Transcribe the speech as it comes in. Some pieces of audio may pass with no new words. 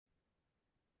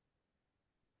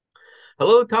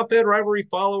Hello, Top Fan Rivalry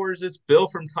followers. It's Bill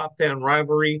from Top Fan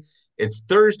Rivalry. It's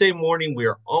Thursday morning. We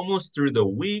are almost through the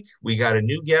week. We got a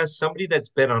new guest, somebody that's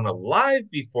been on a live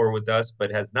before with us,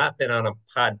 but has not been on a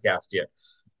podcast yet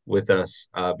with us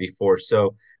before.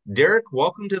 So, Derek,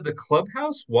 welcome to the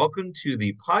clubhouse. Welcome to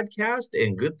the podcast,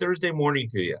 and good Thursday morning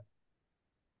to you.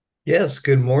 Yes,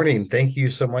 good morning. Thank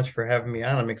you so much for having me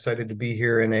on. I'm excited to be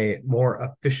here in a more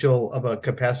official of a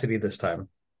capacity this time.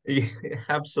 Yeah,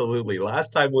 absolutely. Last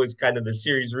time was kind of the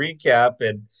series recap,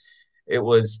 and it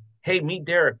was, hey, meet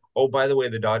Derek. Oh, by the way,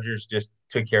 the Dodgers just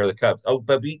took care of the Cubs. Oh,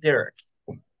 but meet Derek.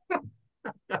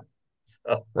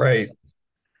 So, Right.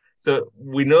 so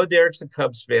we know Derek's a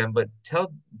Cubs fan, but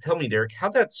tell me, Derek,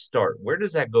 how'd that start? Where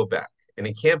does that go back? And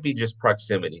it can't be just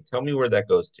proximity. Tell me where that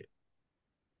goes to.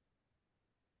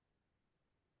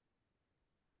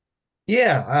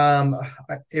 Yeah,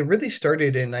 it really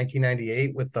started in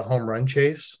 1998 with the home run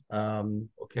chase.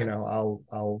 Okay.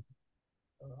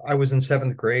 I was in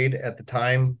seventh grade at the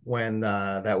time when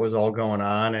that was all going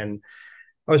on, and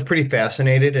I was pretty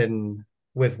fascinated and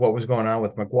with what was going on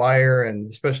with McGuire and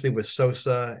especially with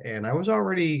Sosa. And I was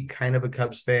already kind of a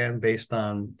Cubs fan based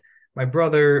on my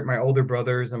brother, my older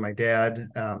brothers, and my dad,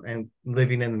 and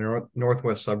living in the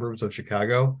northwest suburbs of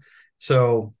Chicago.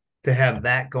 So to have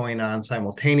that going on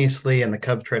simultaneously and the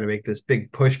Cubs trying to make this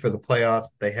big push for the playoffs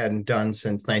that they hadn't done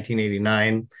since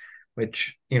 1989,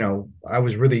 which, I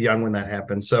was really young when that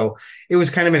happened. So it was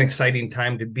kind of an exciting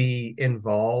time to be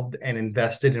involved and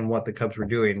invested in what the Cubs were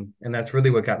doing. And that's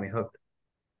really what got me hooked.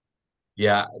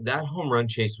 Yeah, that home run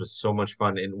chase was so much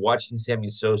fun. And watching Sammy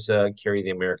Sosa carry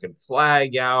the American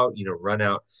flag out, run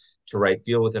out to right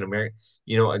field with an American,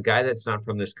 a guy that's not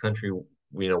from this country,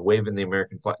 waving the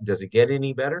American flag. Does it get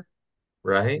any better?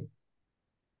 Right?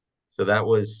 So that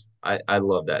was I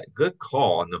love that. Good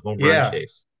call on the home run Yeah.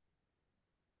 chase.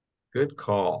 Good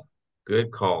call. Good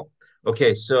call.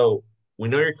 Okay, so we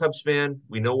know you're a Cubs fan.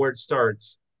 We know where it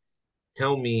starts.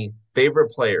 Tell me favorite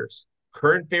players,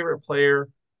 current favorite player,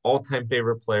 all-time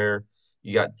favorite player.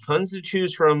 You got tons to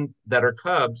choose from that are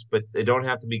Cubs, but they don't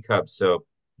have to be Cubs. So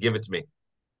give it to me.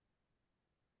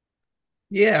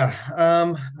 Yeah.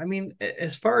 I mean,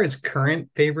 as far as current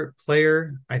favorite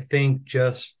player, I think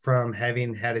just from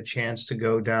having had a chance to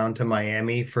go down to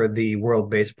Miami for the World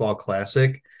Baseball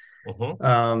Classic, Uh-huh.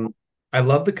 um, I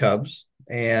love the Cubs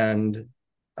and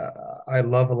I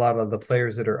love a lot of the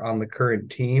players that are on the current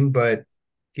team, but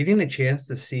getting a chance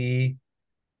to see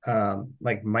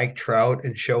like Mike Trout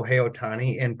and Shohei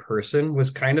Ohtani in person was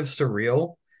kind of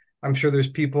surreal. I'm sure there's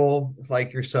people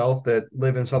like yourself that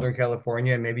live in Southern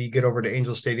California and maybe you get over to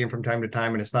Angel Stadium from time to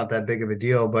time and it's not that big of a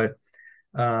deal. But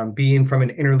being from an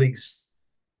interleague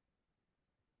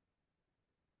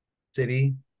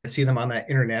city, to see them on that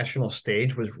international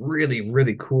stage was really,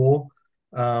 really cool.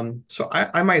 So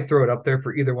I might throw it up there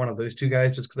for either one of those two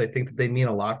guys just because I think that they mean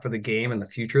a lot for the game and the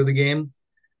future of the game.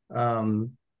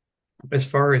 Um, as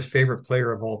far as favorite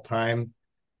player of all time,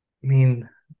 I mean,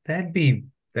 that'd be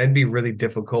that'd be really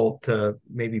difficult to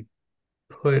maybe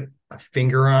put a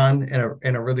finger on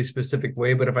in a really specific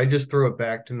way. But if I just throw it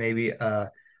back to maybe a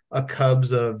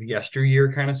Cubs of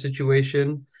yesteryear kind of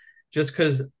situation, just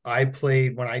because I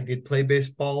played when I did play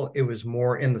baseball, it was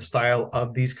more in the style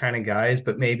of these kind of guys,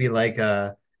 but maybe like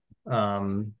a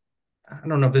um I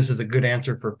don't know if this is a good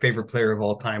answer for favorite player of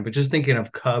all time, but just thinking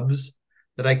of Cubs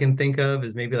that I can think of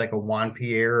is maybe like a Juan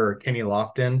Pierre or Kenny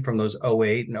Lofton from those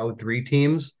 '08 and '03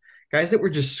 teams. Guys that were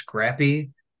just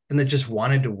scrappy and that just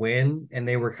wanted to win. And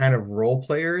they were kind of role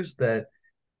players that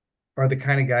are the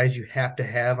kind of guys you have to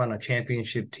have on a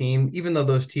championship team, even though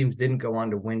those teams didn't go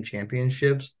on to win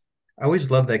championships. I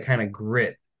always love that kind of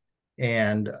grit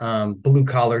and blue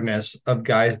collarness of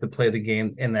guys that play the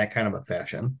game in that kind of a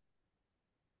fashion.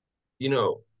 You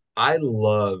know, I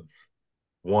love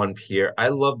Juan Pierre. I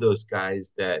love those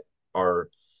guys that are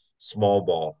small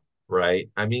ball, right?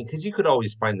 I mean, because you could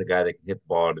always find the guy that can hit the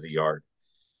ball out of the yard,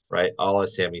 right? A la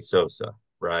Sammy Sosa,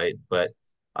 right? But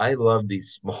I love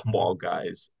these small ball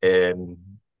guys, and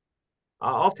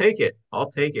I'll take it.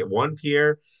 I'll take it. One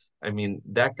Pierre, I mean,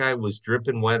 that guy was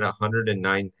dripping wet,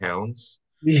 109 pounds.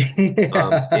 If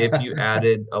Yeah. you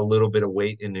added a little bit of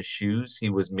weight in his shoes, he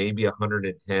was maybe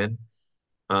 110.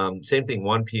 Same thing,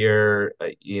 Juan Pierre,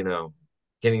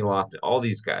 Kenny Lofton, all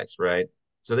these guys, right?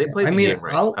 So they played I the mean, game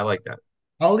right. I like that.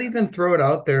 I'll even throw it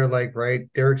out there, like, right,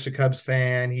 Derek's a Cubs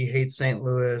fan. He hates St.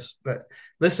 Louis. But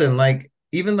listen, like,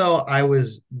 even though I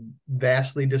was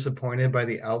vastly disappointed by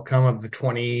the outcome of the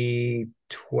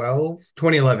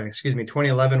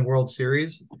 2011 World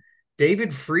Series,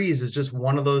 David Freese is just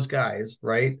one of those guys,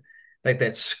 right? Like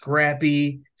that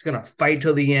scrappy, he's gonna fight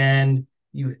till the end.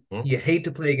 you Hmm? you hate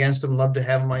to play against them, love to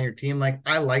have them on your team. Like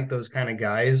I like those kind of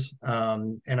guys,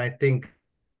 and I think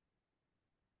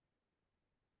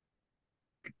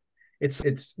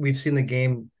it's we've seen the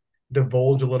game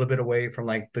divulge a little bit away from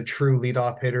like the true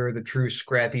leadoff hitter, the true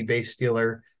scrappy base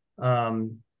stealer.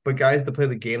 But guys that play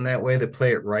the game that way, that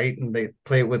play it right, and they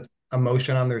play it with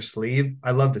emotion on their sleeve,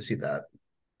 I love to see that.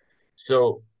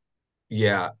 So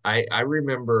yeah, I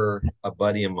remember a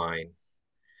buddy of mine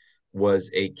was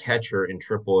a catcher in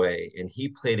AAA, and he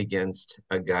played against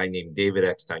a guy named David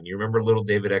Eckstein. You remember little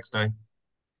David Eckstein?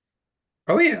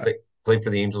 Oh yeah. Played for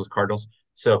the Angels Cardinals.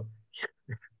 So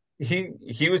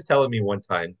he was telling me one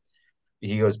time,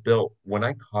 he goes, Bill, when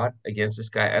I caught against this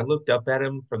guy, I looked up at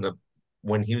him from the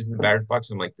when he was in the batter's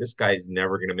box. I'm like, this guy is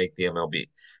never going to make the MLB.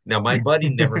 Now, my buddy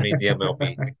never made the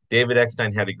MLB. David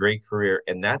Eckstein had a great career,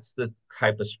 and that's the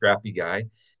type of scrappy guy.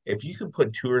 If you can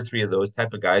put two or three of those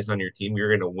type of guys on your team, you're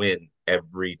going to win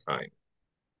every time.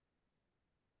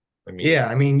 I Yeah,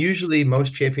 mean, I mean, usually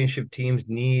most championship teams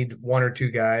need one or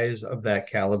two guys of that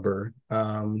caliber,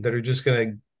 that are just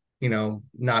going to,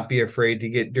 not be afraid to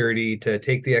get dirty, to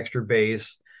take the extra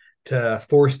base, to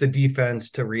force the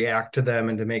defense to react to them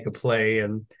and to make a play.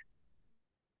 And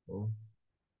well,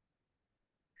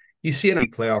 you see it in a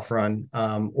playoff run,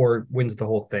 or wins the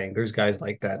whole thing. There's guys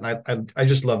like that, and I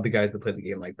just love the guys that play the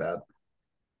game like that.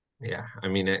 yeah, I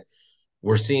mean,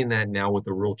 we're seeing that now with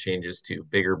the rule changes too,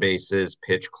 bigger bases,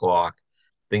 pitch clock,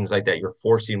 things like that. You're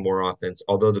forcing more offense,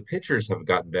 although the pitchers have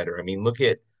gotten better. I mean, look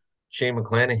at Shane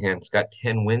McClanahan's got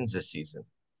 10 wins this season.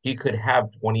 He could have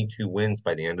 22 wins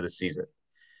by the end of the season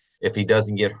if he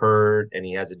doesn't get hurt and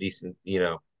he has a decent,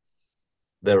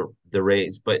 the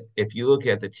Rays. But if you look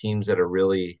at the teams that are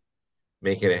really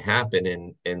making it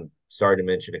happen, and sorry to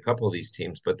mention a couple of these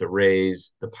teams, but the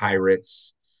Rays, the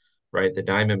Pirates, right, the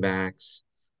Diamondbacks,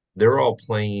 they're all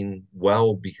playing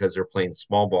well because they're playing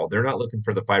small ball. They're not looking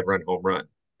for the 5 run home run.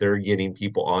 They're getting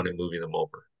people on and moving them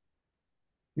over,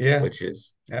 Yeah, which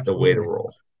is the way to absolutely.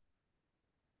 roll.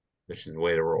 Which is the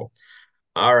way to roll.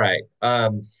 All right.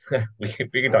 We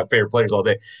can talk favorite players all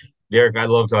day. Derek, I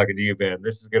love talking to you, man.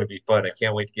 This is going to be fun. I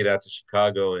can't wait to get out to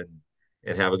Chicago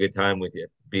and have a good time with you.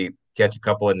 Be catch a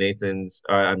couple of Nathan's.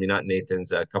 I mean, not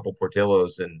Nathan's. A couple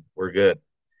Portillos, and we're good,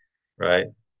 right?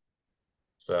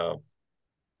 So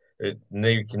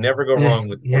you can never go wrong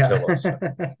with Yeah.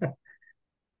 Portillos.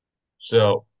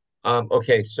 So,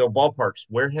 okay. So ballparks.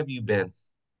 Where have you been?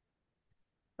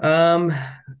 Um,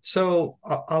 so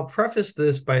I'll preface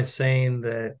this by saying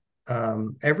that,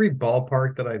 every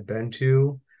ballpark that I've been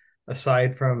to,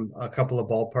 aside from a couple of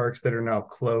ballparks that are now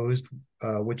closed,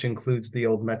 which includes the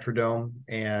old Metrodome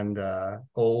and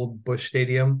old Bush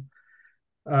Stadium,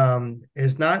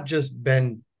 has not just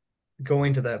been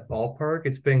going to that ballpark,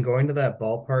 it's been going to that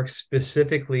ballpark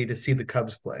specifically to see the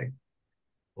Cubs play.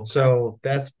 Okay. So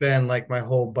that's been like my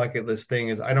whole bucket list thing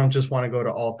is I don't just want to go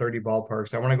to all 30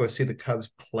 ballparks. I want to go see the Cubs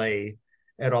play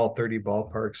at all 30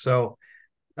 ballparks. So,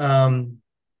 um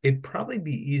it'd probably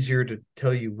be easier to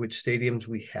tell you which stadiums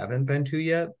we haven't been to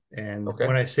yet. And Okay.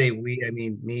 when I say we, I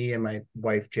mean me and my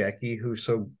wife Jackie, who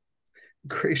so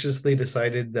graciously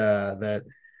decided that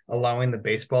allowing the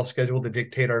baseball schedule to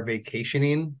dictate our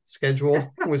vacationing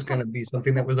schedule was going to be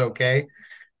something that was okay.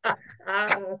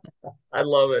 I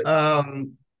love it.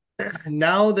 Um,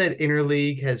 now that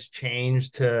interleague has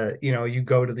changed to, you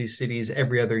go to these cities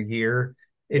every other year,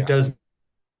 it Yeah. does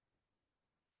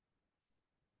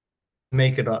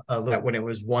make it when it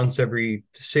was once every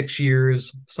 6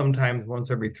 years, sometimes once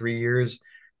every 3 years.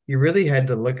 You really had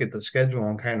to look at the schedule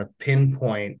and kind of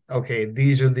pinpoint, okay,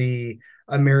 these are the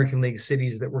American League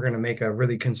cities that we're going to make a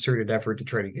really concerted effort to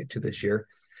try to get to this year.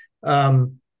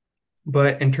 um,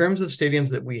 but in terms of stadiums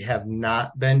that we have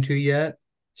not been to yet,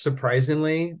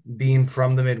 surprisingly, being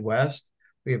from the Midwest,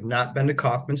 we have not been to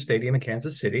Kauffman Stadium in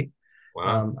Kansas City.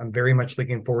 Wow. I'm very much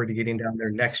looking forward to getting down there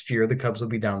next year. The Cubs will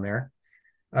be down there.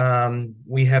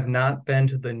 We have not been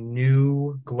to the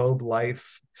new Globe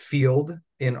Life Field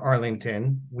in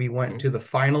Arlington. We went Mhm. to the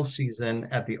final season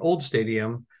at the old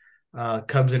stadium,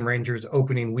 Cubs and Rangers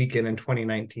opening weekend in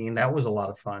 2019. That was a lot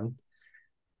of fun.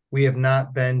 We have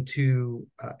not been to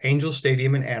Angel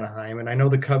Stadium in Anaheim, and I know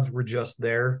the Cubs were just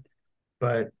there,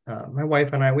 but my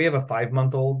wife and I, we have a 5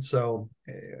 month old, so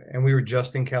and we were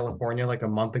just in California like a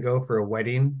month ago for a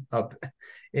wedding up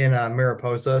in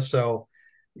Mariposa. So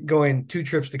going 2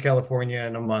 trips to California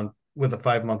in a month with a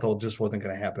 5 month old just wasn't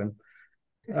going to happen.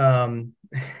 Um,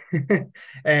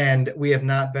 and we have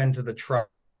not been to the Trop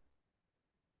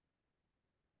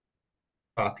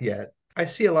yet. I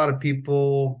see a lot of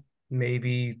people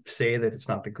maybe say that it's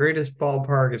not the greatest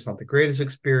ballpark, it's not the greatest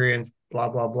experience, blah,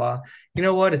 blah, blah. You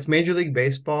know what? It's Major League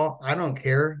Baseball. I don't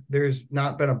care. There's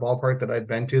not been a ballpark that I've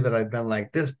been to that I've been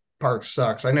like, this park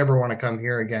sucks. I never want to come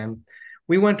here again.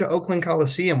 We went to Oakland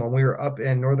Coliseum when we were up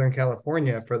in Northern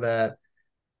California for that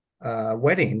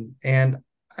wedding. And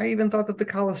I even thought that the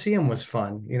Coliseum was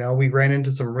fun. You know, we ran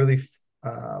into some really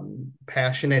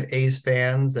passionate A's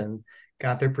fans and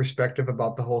got their perspective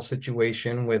about the whole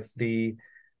situation with the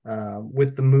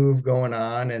move going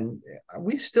on, and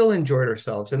we still enjoyed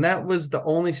ourselves. And that was the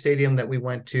only stadium that we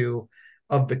went to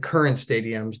of the current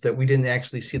stadiums that we didn't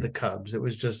actually see the Cubs. It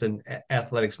was just an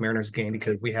Athletics Mariners game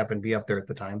because we happened to be up there at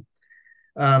the time.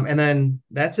 And then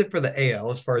that's it for the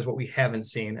AL as far as what we haven't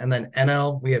seen. And then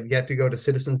NL, we have yet to go to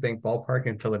Citizens Bank Ballpark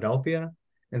in Philadelphia.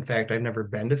 In fact, I've never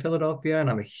been to Philadelphia, and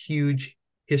I'm a huge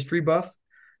history buff.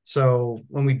 So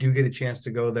when we do get a chance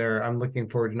to go there, I'm looking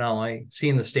forward to not only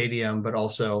seeing the stadium, but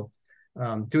also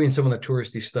doing some of the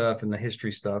touristy stuff and the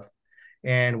history stuff.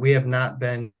 And we have not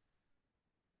been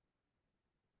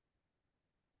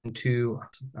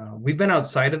we've been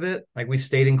outside of it. Like we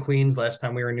stayed in Queens last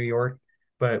time we were in New York,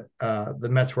 but the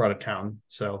Mets were out of town.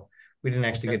 So we didn't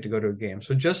actually Okay. get to go to a game.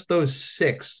 So just those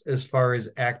six as far as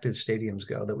active stadiums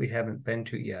go that we haven't been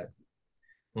to yet.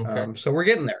 Okay. So we're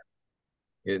getting there.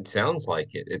 It sounds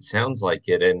like it. It sounds like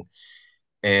it.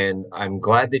 And I'm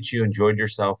glad that you enjoyed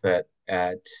yourself at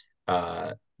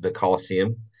the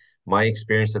Coliseum. My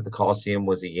experience at the Coliseum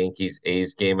was a Yankees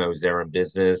A's game. I was there on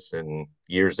business and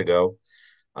years ago.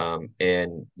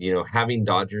 And having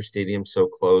Dodger Stadium so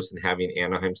close and having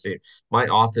Anaheim Stadium, my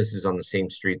office is on the same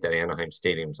street that Anaheim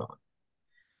Stadium's on.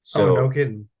 Oh, no So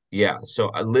kidding. yeah,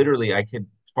 so I could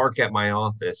park at my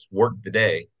office, work the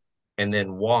day, and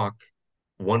then walk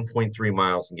 1.3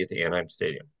 miles and get to Anaheim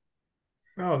Stadium.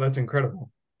 Oh, that's incredible.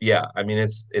 Yeah, I mean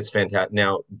it's fantastic.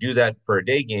 Now do that for a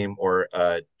day game or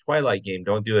a twilight game.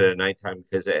 Don't do it at nighttime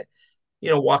because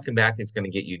walking back is going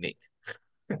to get unique.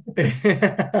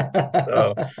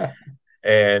 So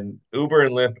and Uber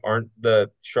and Lyft aren't the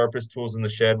sharpest tools in the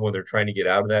shed when they're trying to get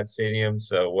out of that stadium.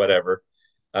 So whatever.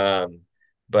 Um,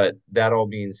 but that all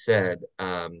being said,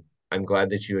 I'm glad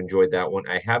that you enjoyed that one.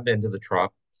 I have been to the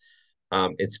Trop.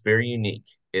 It's very unique.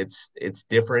 It's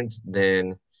different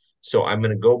than. So I'm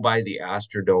going to go by the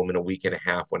Astrodome in a week and a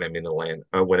half when I'm in Atlanta,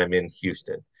 when I'm in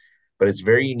Houston. But it's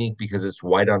very unique because it's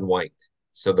white on white.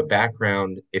 So the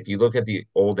background, if you look at the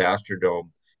old Astrodome,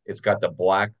 it's got the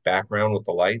black background with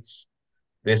the lights.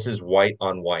 This is white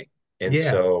on white. And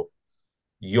Yeah. so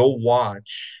you'll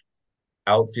watch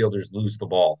outfielders lose the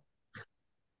ball.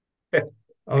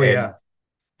 Oh, and yeah.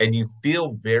 and you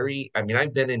feel very, I mean,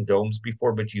 I've been in domes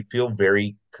before, but you feel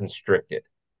very constricted.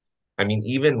 I mean,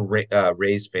 even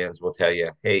Rays fans will tell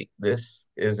you, "Hey, this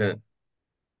isn't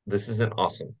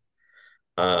awesome."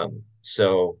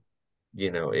 So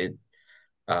it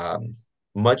um,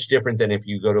 much different than if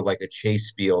you go to like a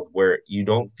Chase Field where you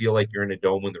don't feel like you're in a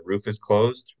dome when the roof is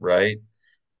closed, right?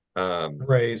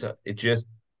 Right. So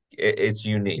it's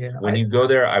unique. Yeah. When you go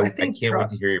there, I I I think can't wait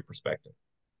to hear your perspective.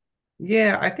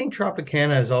 yeah, I think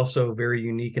Tropicana is also very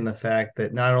unique in the fact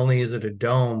that not only is it a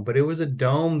dome, but it was a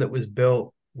dome that was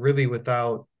built really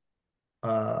without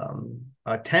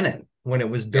a tenant when it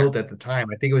was Yeah, built at the time.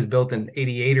 I think it was built in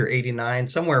 88 or 89,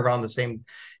 somewhere around the same,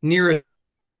 near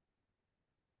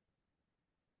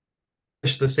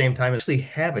the same time. Actually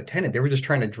have a tenant. They were just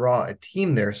trying to draw a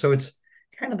team there. So it's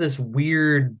kind of this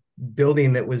weird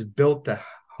building that was built to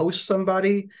host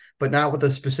somebody, but not with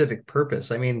a specific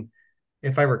purpose. I mean,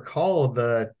 if I recall,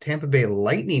 the Tampa Bay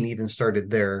Lightning even started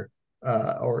there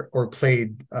or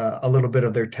played a little bit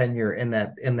of their tenure in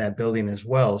that building as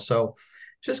well. So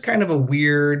just kind of a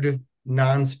weird,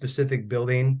 non-specific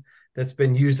building that's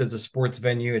been used as a sports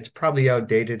venue. It's probably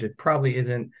outdated. It probably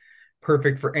isn't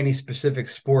perfect for any specific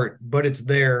sport, but it's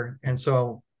there. And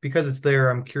so because it's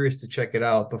there, I'm curious to check it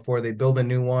out before they build a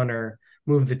new one or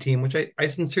move the team, which I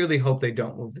sincerely hope they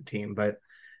don't move the team, but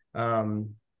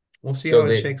um, we'll see so how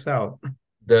it the shakes out.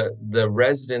 the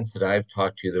residents that I've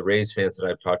talked to, the Rays fans that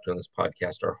I've talked to on this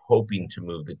podcast, are hoping to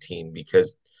move the team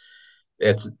because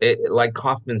like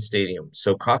Kauffman Stadium.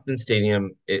 So Kauffman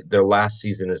Stadium, their last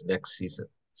season is next season.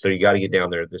 So you got to get down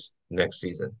there this next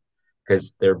season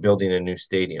because they're building a new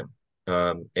stadium.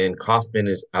 And Kauffman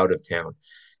is out of town.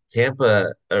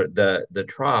 Tampa, or the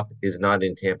Trop is not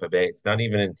in Tampa Bay. It's not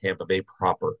even in Tampa Bay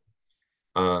proper.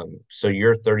 So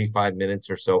you're 35 minutes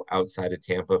or so outside of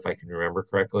Tampa, if I can remember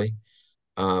correctly.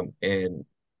 And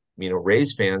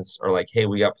Rays fans are like, hey,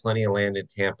 we got plenty of land in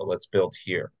Tampa. Let's build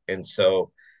here. And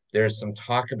so there's some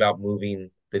talk about moving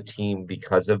the team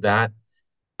because of that.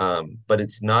 But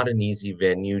it's not an easy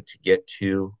venue to get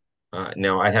to.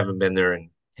 Now, I haven't been there in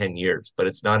 10 years, but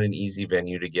it's not an easy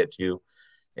venue to get to.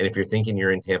 And if you're thinking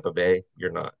you're in Tampa Bay,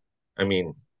 you're not. I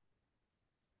mean,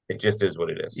 it just is what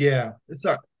it is. Yeah,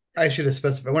 so I should have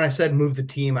specified when I said move the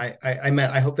team. I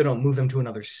meant I hope they don't move them to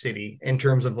another city in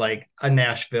terms of like a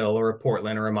Nashville or a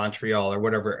Portland or a Montreal or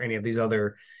whatever any of these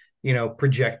other,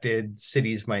 projected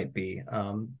cities might be.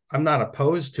 I'm not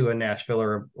opposed to a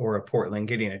Nashville or a Portland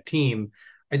getting a team.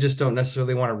 I just don't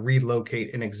necessarily want to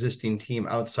relocate an existing team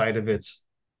outside of its,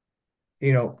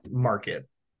 market.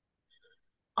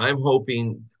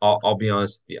 I'll be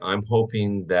honest with you, I'm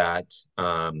hoping that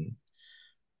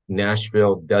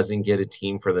Nashville doesn't get a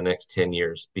team for the next 10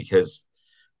 years because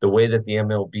the way that the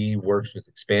MLB works with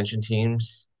expansion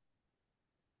teams,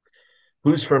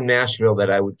 who's from Nashville that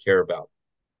I would care about?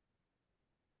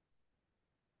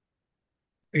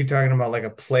 Are you talking about like a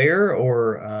player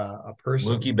or a Mookie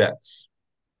person? Betts.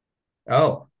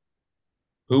 Oh,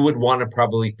 Who would want to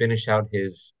probably finish out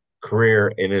his career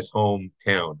in his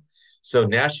hometown? So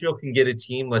Nashville can get a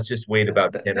team. Let's just wait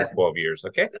about that, 10 or that, 12 years,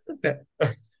 okay? that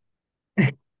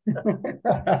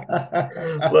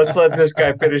Let's let this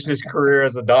guy finish his career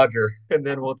as a Dodger, and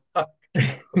then we'll talk.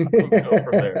 We'll go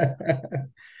from there.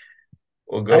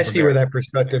 We'll go I from see where there. that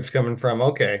perspective's coming from.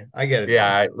 Okay, I get it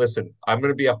Yeah, now. listen, I'm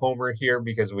going to be a homer here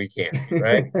because we can,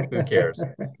 right? Who cares?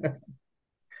 All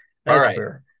That's right.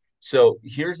 fair. So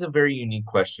here's a very unique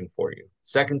question for you.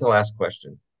 Second to last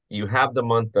question. You have the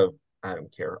month of, I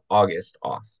don't care, August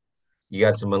off. You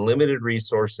got some unlimited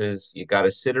resources. You got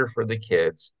a sitter for the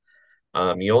kids.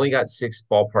 You only got six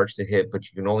ballparks to hit, but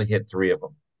you can only hit three of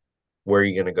them. Where are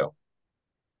you going to go?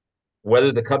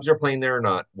 Whether the Cubs are playing there or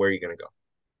not, where are you going to go?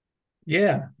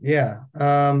 Yeah, yeah.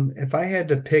 If I had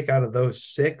to pick out of those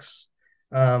six,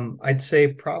 I'd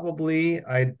say probably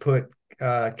I'd put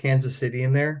Kansas City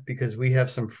in there because we have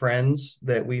some friends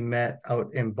that we met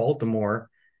out in Baltimore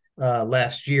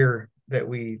last year that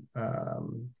we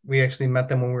actually met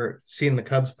them when we were seeing the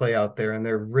Cubs play out there, and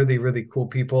they're really, really cool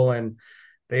people, and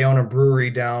they own a brewery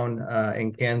down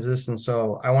in Kansas, and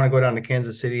so I want to go down to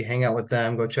Kansas City, hang out with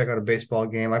them, go check out a baseball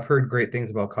game. I've heard great things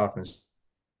about Kauffman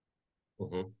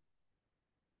Mhm.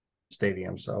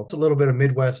 Stadium, so it's a little bit of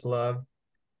Midwest love.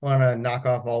 Want to knock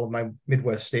off all of my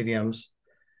Midwest stadiums,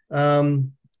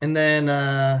 um, and then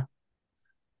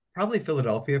probably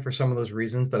Philadelphia for some of those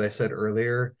reasons that I said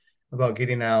earlier about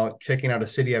getting out, checking out a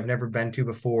city I've never been to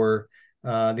before,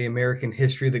 the American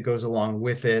history that goes along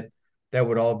with it. That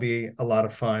would all be a lot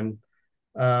of fun.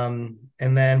 And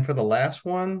then for the last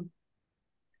one,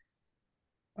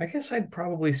 I guess I'd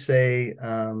probably say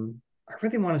I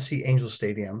really want to see Angel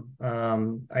Stadium.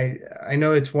 I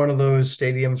know it's one of those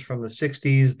stadiums from the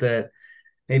 '60s that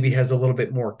maybe has a little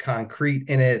bit more concrete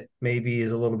in it, maybe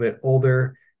is a little bit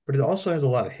older, but it also has a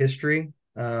lot of history.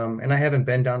 And I haven't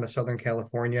been down to Southern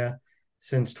California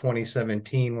since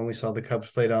 2017 when we saw the Cubs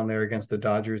play down there against the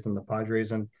Dodgers and the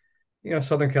Padres. And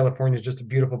Southern California is just a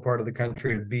beautiful part of the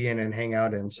country to be in and hang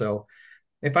out in. So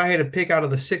if I had to pick out of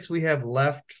the six we have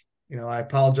left, I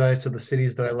apologize to the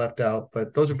cities that I left out,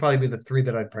 but those would probably be the three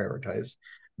that I'd prioritize.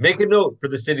 Make a note for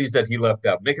the cities that he left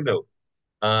out. Make a note.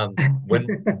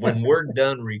 When we're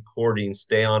done recording,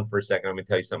 stay on for a second. I'm gonna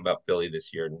tell you something about Philly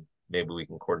this year, and maybe we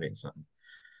can coordinate something.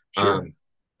 Sure. Um,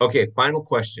 okay, final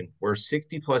question. We're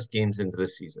 60 plus games into the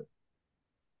season.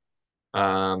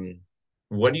 Um,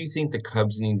 what do you think the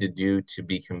Cubs need to do to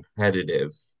be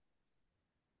competitive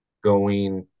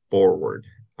going forward?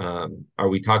 Are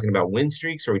we talking about win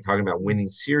streaks? Are we talking about winning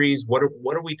series? What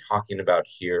are we talking about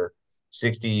here?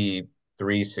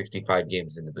 63, 65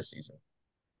 games into the season.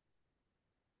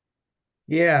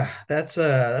 Yeah, that's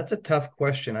a tough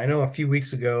question. I know a few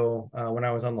weeks ago when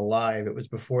I was on the live, it was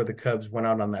before the Cubs went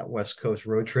out on that West Coast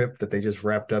road trip that they just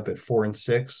wrapped up at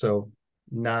 4-6. So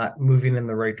not moving in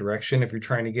the right direction if you're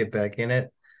trying to get back in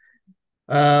it.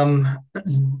 Um,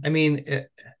 I mean,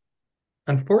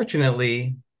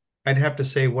 unfortunately, I'd have to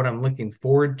say what I'm looking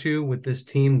forward to with this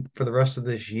team for the rest of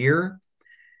this year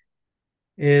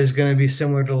is going to be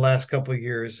similar to the last couple of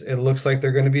years. It looks like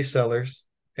they're going to be sellers.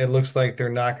 It looks like they're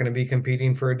not going to be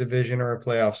competing for a division or a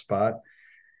playoff spot.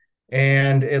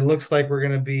 And it looks like I'm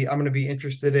going to be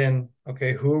interested in,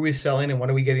 okay, who are we selling and what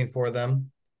are we getting for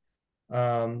them?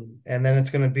 And then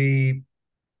it's going to be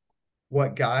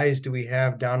what guys do we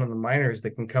have down in the minors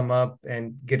that can come up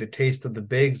and get a taste of the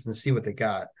bigs and see what they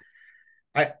got.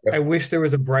 I Yep. wish there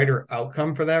was a brighter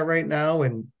outcome for that right now,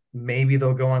 and maybe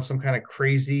they'll go on some kind of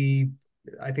crazy.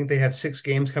 I think they have 6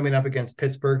 games coming up against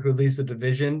Pittsburgh, who leads the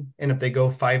division, and if they go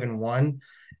 5-1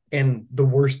 in the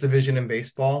worst division in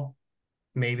baseball,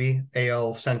 maybe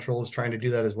AL Central is trying to do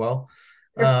that as well.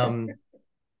 Um,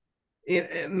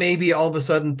 maybe all of a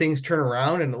sudden things turn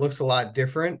around and it looks a lot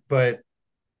different, but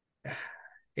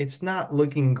it's not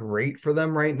looking great for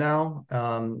them right now.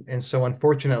 And so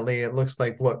unfortunately, it looks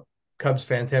like what Cubs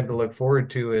fans have to look forward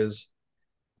to is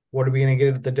what are we going to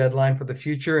get at the deadline for the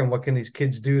future, and what can these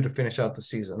kids do to finish out the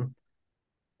season?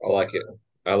 I like it.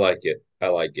 I like it. I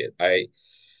like it.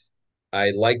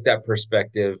 I like that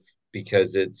perspective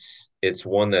because it's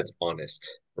one that's honest,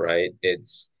 right?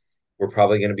 It's we're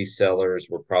probably going to be sellers.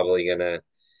 We're probably going to,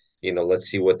 let's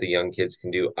see what the young kids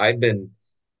can do. I've been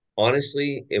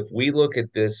honestly, if we look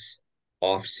at this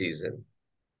off season,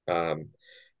 um,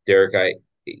 Derek,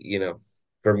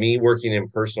 for me working in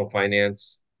personal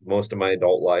finance most of my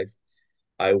adult life,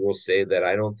 I will say that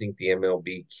I don't think the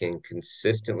MLB can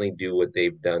consistently do what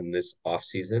they've done this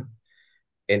offseason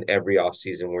in every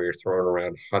offseason where you're throwing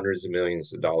around hundreds of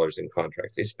millions of dollars in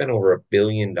contracts. They spent over $1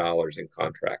 billion in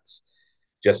contracts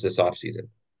just this offseason.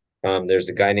 There's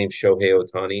a guy named Shohei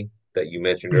Ohtani that you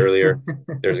mentioned earlier.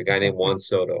 There's a guy named Juan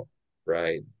Soto,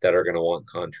 right, that are going to want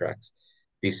contracts.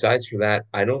 Besides for that,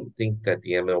 I don't think that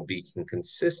the MLB can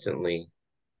consistently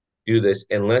do this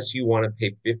unless you want to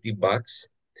pay $50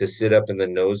 to sit up in the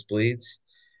nosebleeds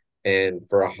and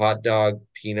for a hot dog,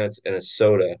 peanuts, and a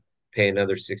soda, pay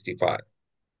another 65,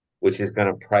 which is going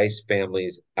to price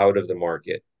families out of the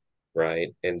market, right?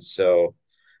 And so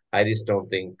I just don't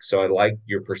think so. I like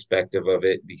your perspective of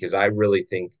it because I really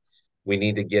think we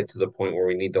need to get to the point where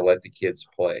we need to let the kids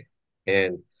play.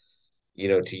 And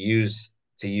to use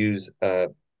a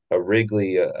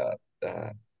Wrigley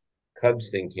Cubs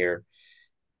thing here,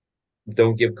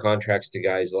 don't give contracts to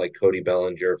guys like Cody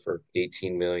Bellinger for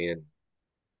 18 million.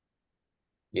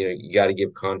 You got to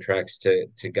give contracts to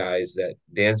guys that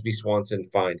Dansby Swanson,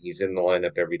 fine, he's in the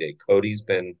lineup every day. Cody's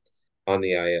been on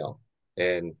the IL,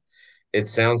 and it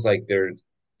sounds like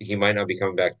he might not be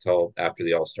coming back till after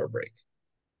the All-Star break.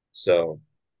 So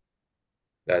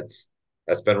that's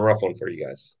that's been a rough one for you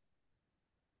guys.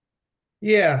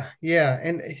 Yeah, yeah.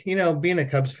 And being a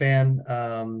Cubs fan,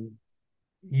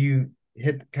 you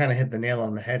hit the nail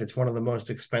on the head. It's one of the most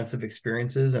expensive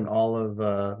experiences in all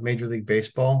of Major League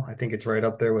Baseball. I think it's right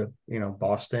up there with,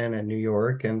 Boston and New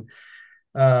York. And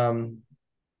um,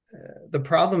 the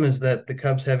problem is that the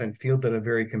Cubs haven't fielded a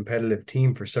very competitive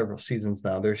team for several seasons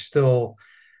now. They're still,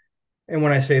 and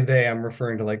when I say they, I'm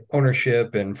referring to like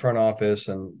ownership and front office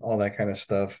and all that kind of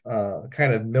stuff,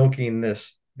 kind of milking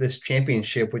this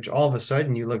championship, which all of a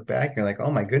sudden you look back and you're like,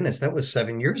 oh my goodness, that was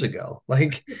 7 years ago.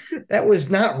 Like that was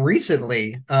not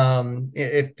recently.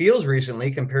 It feels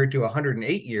recently compared to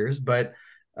 108 years, but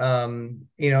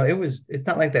it's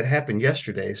not like that happened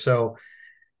yesterday. So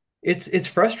it's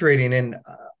frustrating, and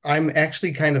I'm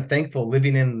actually kind of thankful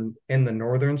living in the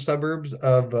northern suburbs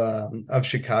of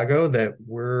Chicago that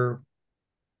we're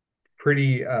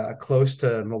pretty close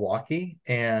to Milwaukee,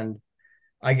 and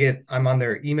I'm on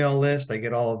their email list. I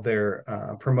get all of their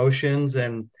promotions,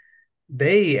 and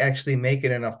they actually make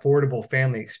it an affordable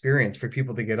family experience for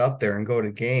people to get up there and go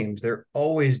to games. They're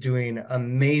always doing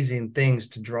amazing things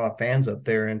to draw fans up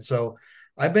there. And so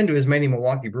I've been to as many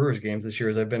Milwaukee Brewers games this year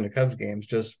as I've been to Cubs games,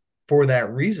 just for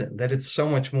that reason, that it's so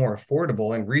much more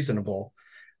affordable and reasonable.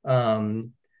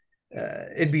 Um,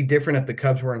 it'd be different if the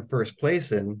Cubs were in first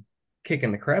place and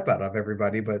kicking the crap out of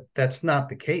everybody, but that's not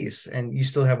the case. And you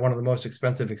still have one of the most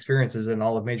expensive experiences in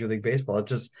all of Major League Baseball.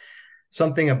 It's just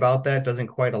something about that doesn't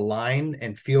quite align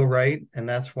and feel right. And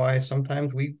that's why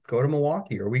sometimes we go to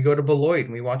Milwaukee, or we go to Beloit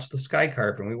and we watch the Sky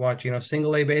Carp, and we watch,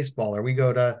 single A baseball, or we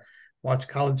go to watch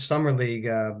College Summer League,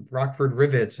 Rockford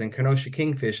Rivets and Kenosha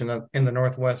Kingfish in the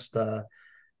Northwest,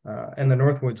 in the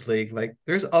Northwoods League. Like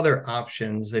there's other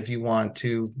options if you want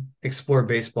to explore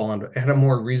baseball at a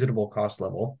more reasonable cost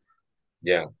level.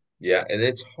 Yeah, yeah, and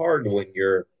it's hard when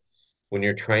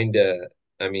you're trying to.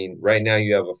 I mean, right now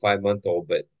you have a 5 month old,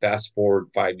 but fast forward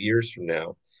 5 years from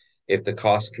now, if the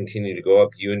costs continue to go up,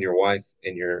 you and your wife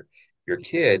and your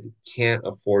kid can't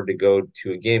afford to go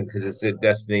to a game because it's a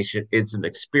destination, it's an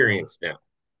experience now,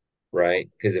 right?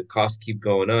 Because if costs keep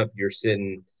going up, you're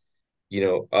sitting,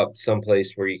 up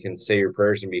someplace where you can say your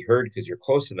prayers and be heard because you're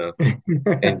close enough.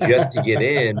 And just to get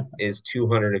in is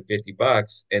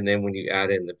 $250. And then when you add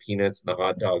in the peanuts and the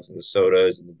hot dogs and the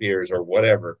sodas and the beers or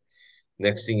whatever,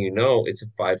 next thing you know, it's a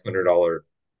 $500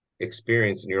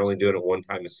 experience and you're only doing it one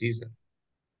time a season.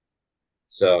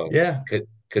 So, Yeah.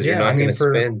 because you're Yeah. I not going mean, to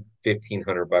spend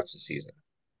 $1,500 a season.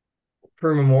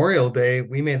 for Memorial Day,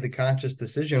 we made the conscious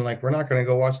decision, like, we're not going to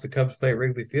go watch the Cubs play at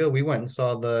Wrigley Field. We went and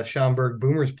saw the Schaumburg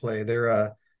Boomers play. They're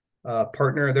a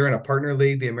partner. They're in a partner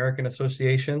league, the American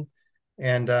Association,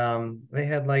 and they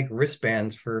had like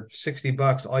wristbands for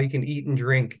 $60, all you can eat and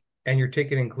drink, and your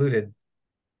ticket included.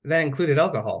 That included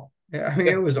alcohol. Yeah, I mean,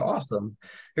 it was awesome.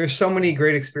 There's so many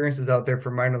great experiences out there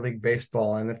for minor league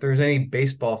baseball. And if there's any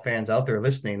baseball fans out there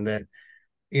listening that,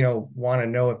 want to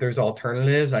know if there's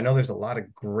alternatives, I know there's a lot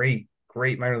of great,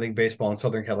 great minor league baseball in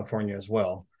Southern California as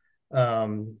well.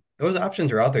 Those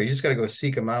options are out there. You just got to go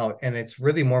seek them out. And it's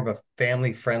really more of a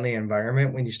family friendly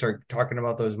environment when you start talking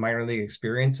about those minor league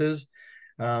experiences.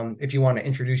 If you want to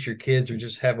introduce your kids or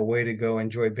just have a way to go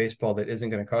enjoy baseball that isn't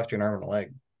going to cost you an arm and a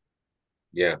leg.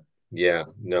 Yeah, yeah.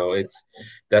 No,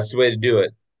 that's the way to do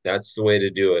it. That's the way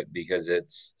to do it because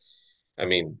I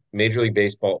mean, Major League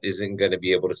Baseball isn't going to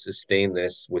be able to sustain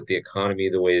this with the economy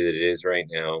the way that it is right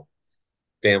now.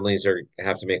 Families are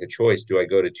have to make a choice. Do I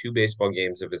go to two baseball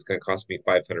games if it's going to cost me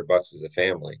 $500 as a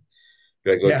family?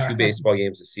 Do I go to two Yeah. baseball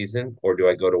games a season, or do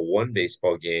I go to one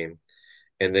baseball game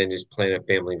and then just plan a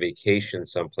family vacation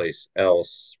someplace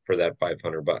else for that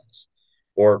 $500?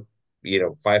 Or,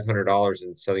 $500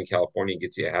 in Southern California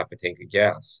gets you a half a tank of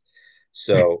gas.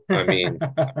 So, I mean,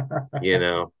 you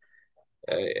know,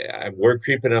 we're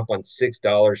creeping up on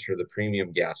 $6 for the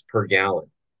premium gas per gallon.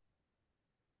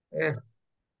 Eh,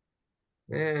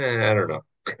 I don't know.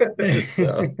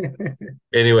 So,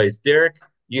 anyways, Derek,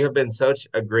 you have been such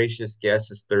a gracious guest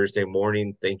this Thursday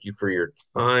morning. Thank you for your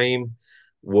time.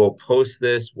 We'll post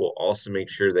this. We'll also make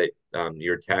sure that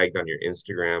you're tagged on your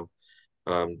Instagram.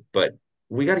 But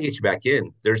we got to get you back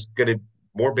in. There's going to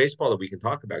more baseball that we can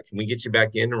talk about. Can we get you back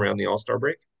in around the All-Star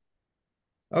break?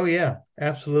 Oh yeah,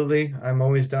 absolutely. I'm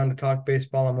always down to talk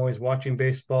baseball. I'm always watching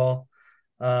baseball.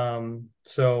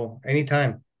 So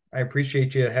anytime. I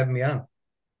appreciate you having me on.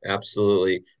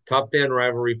 Absolutely. Top fan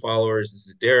rivalry followers. This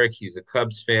is Derek. He's a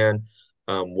Cubs fan.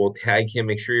 We'll tag him.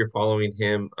 Make sure you're following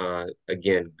him.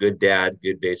 Again, good dad,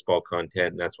 good baseball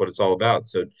content. And that's what it's all about.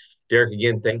 So, Derek,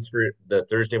 again, thanks for the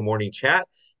Thursday morning chat.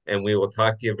 And we will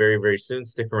talk to you very, very soon.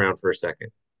 Stick around for a second.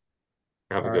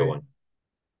 Have a All good right. one.